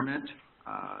experiment,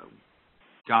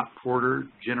 Scott Porter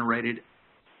generated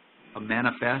a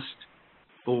manifest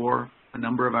for a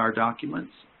number of our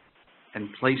documents and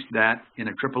placed that in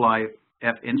a IIIF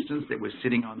instance that was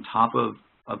sitting on top of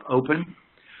OPenn,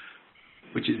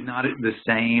 which is not the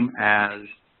same as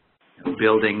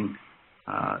building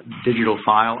digital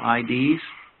file IDs,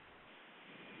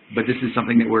 but this is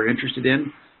something that we're interested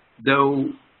in, though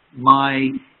my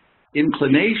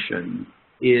inclination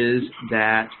is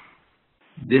that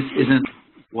this isn't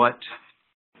what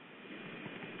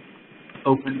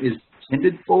OPenn is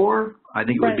intended for. I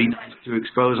think it would be nice to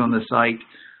expose on the site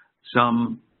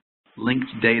some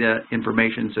linked data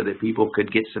information so that people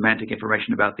could get semantic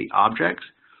information about the objects.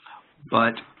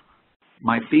 But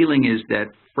my feeling is that,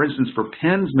 for instance, for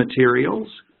Penn's materials,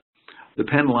 the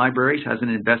Penn Libraries has an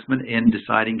investment in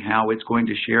deciding how it's going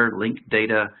to share linked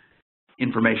data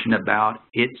information about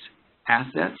its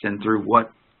assets and through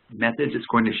what methods it's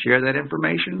going to share that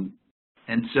information.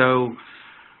 And so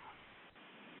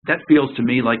that feels to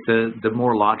me like the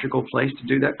more logical place to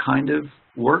do that kind of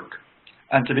work.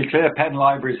 And to be clear, Penn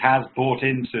Libraries has bought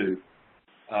into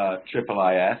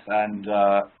IIIF, and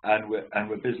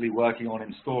we're busily working on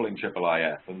installing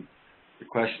IIIF. And the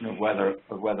question of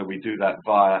whether we do that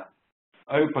via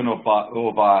OPenn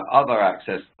or via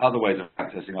other ways of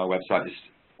accessing our website,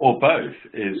 or both,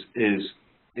 is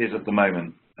at the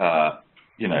moment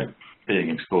being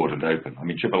explored and open. I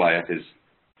mean, IIIF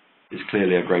is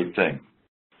clearly a great thing.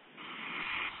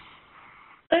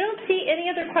 I don't see any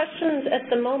other questions at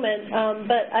the moment,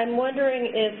 but I'm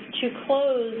wondering if, to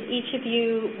close, each of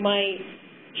you might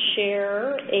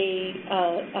share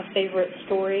a favorite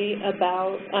story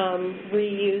about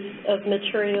reuse of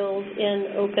materials in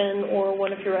OPenn or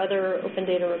one of your other open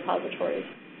data repositories?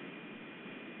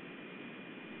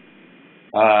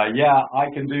 Yeah, I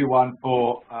can do one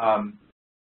for an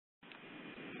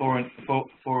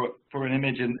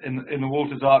image in the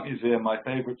Walters Art Museum. My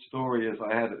favorite story is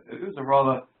it was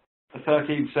a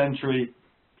 13th century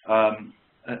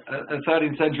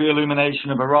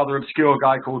illumination of a rather obscure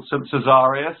guy called St.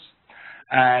 Caesarius,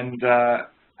 and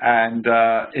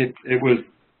it was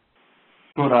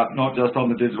put up not just on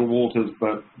the digital Walters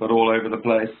but all over the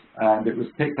place, and it was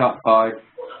picked up by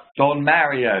Don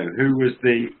Mario, who was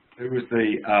the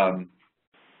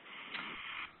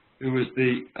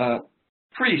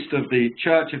priest of the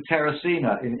Church of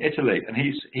Terracina in Italy, and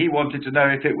he wanted to know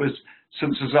if it was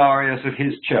St. Caesarius of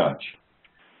his church.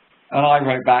 And I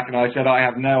wrote back and I said, I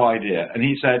have no idea. And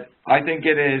he said, I think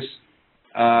it is.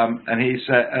 And he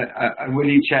said, will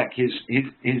you check his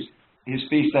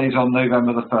feast days on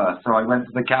November the 1st? So I went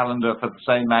to the calendar for the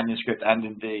same manuscript, and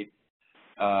indeed,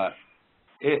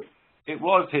 it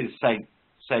was his Saint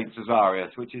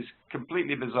Caesarius, which is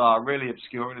completely bizarre, really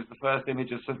obscure, and is the first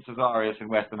image of St. Caesarius in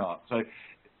Western art. So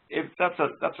that's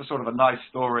a sort of a nice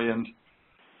story and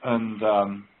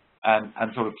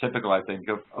sort of typical, I think,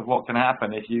 of what can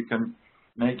happen if you can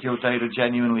make your data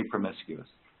genuinely promiscuous.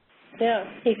 Yeah,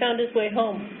 he found his way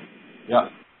home. Yeah.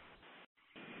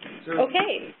 So,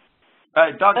 okay.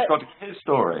 Hey, Doug's got his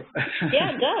story.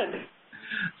 Yeah, Doug.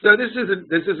 So this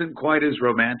isn't quite as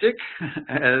romantic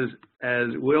as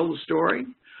Will's story,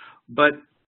 but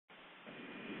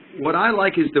what I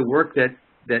like is the work that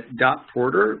Dot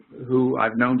Porter, who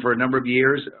I've known for a number of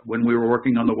years when we were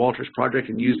working on the Walters project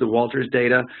and used the Walters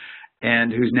data,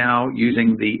 and who's now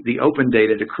using the open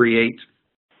data to create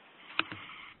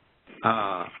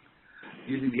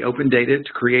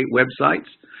websites.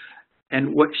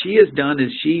 And what she has done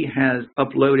is she has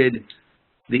uploaded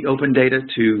the open data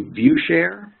to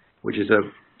ViewShare, which is a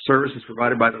service that's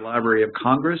provided by the Library of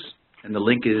Congress, and the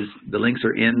links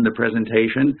are in the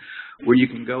presentation, where you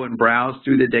can go and browse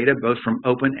through the data both from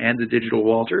Open and the digital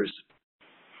Walters.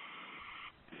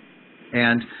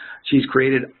 And she's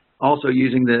created, also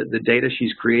using the data,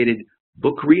 she's created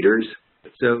book readers.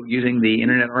 So using the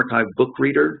Internet Archive book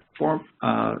reader form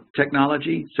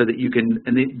technology, so that you can,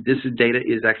 and this data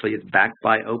is actually backed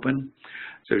by Open.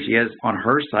 So she has, on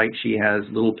her site, she has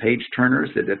little page turners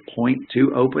that point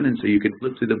to Open, and so you can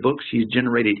flip through the books. She's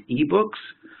generated ebooks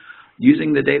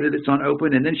using the data that's on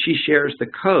Open, and then she shares the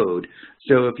code.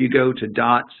 So if you go to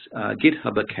Dot's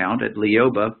GitHub account at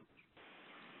Leoba,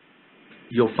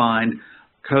 you'll find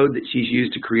code that she's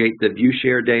used to create the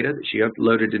ViewShare data that she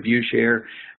uploaded to ViewShare,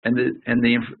 and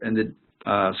the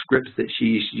scripts that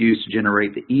she's used to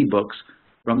generate the ebooks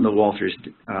from the Walters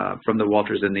and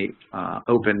the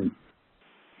Open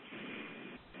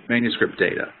manuscript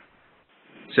data.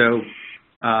 So,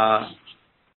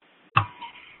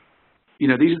 you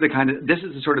know, this is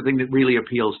the sort of thing that really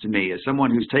appeals to me, as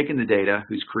someone who's taken the data,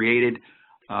 who's created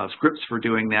scripts for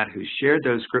doing that, who's shared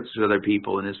those scripts with other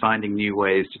people, and is finding new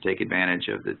ways to take advantage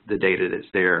of the data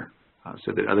that's there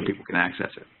so that other people can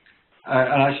access it.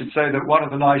 And I should say that one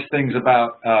of the nice things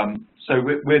about, so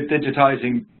we're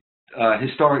digitizing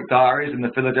historic diaries in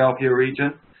the Philadelphia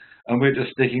region, and we're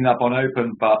just sticking up on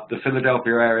Open, but the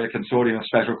Philadelphia Area Consortium of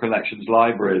Special Collections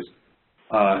Libraries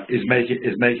is making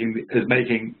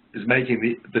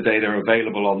the data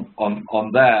available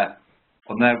on their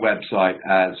website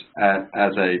as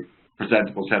a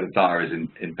presentable set of diaries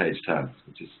in page terms,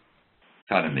 which is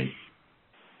kind of neat.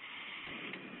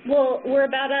 Well, we're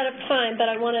about out of time, but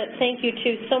I want to thank you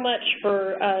two so much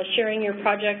for sharing your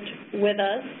project with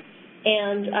us.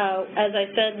 And as I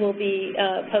said, we'll be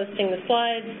posting the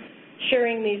slides,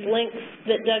 sharing these links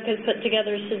that Doug has put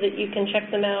together so that you can check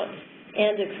them out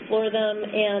and explore them,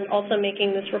 and also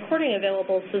making this recording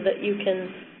available so that you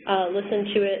can listen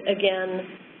to it again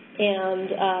and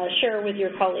share with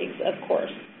your colleagues, of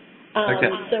course.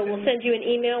 Okay. So we'll send you an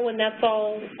email when that's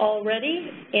all ready,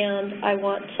 and I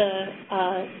want to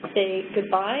say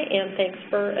goodbye and thanks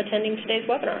for attending today's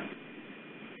webinar.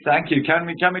 Thank you. Can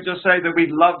we just say that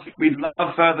we'd love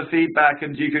further feedback,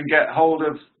 and you can get hold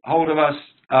of us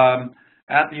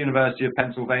at the University of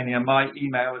Pennsylvania. My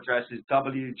email address is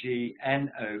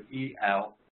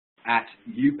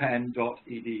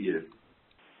wgnoel@upenn.edu.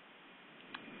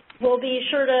 We'll be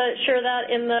sure to share that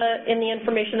in the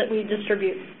information that we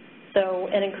distribute. So,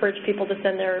 and encourage people to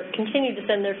continue to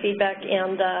send their feedback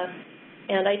and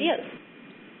ideas.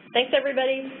 Thanks,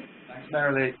 everybody. Thanks,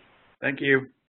 Marilee. Thank you.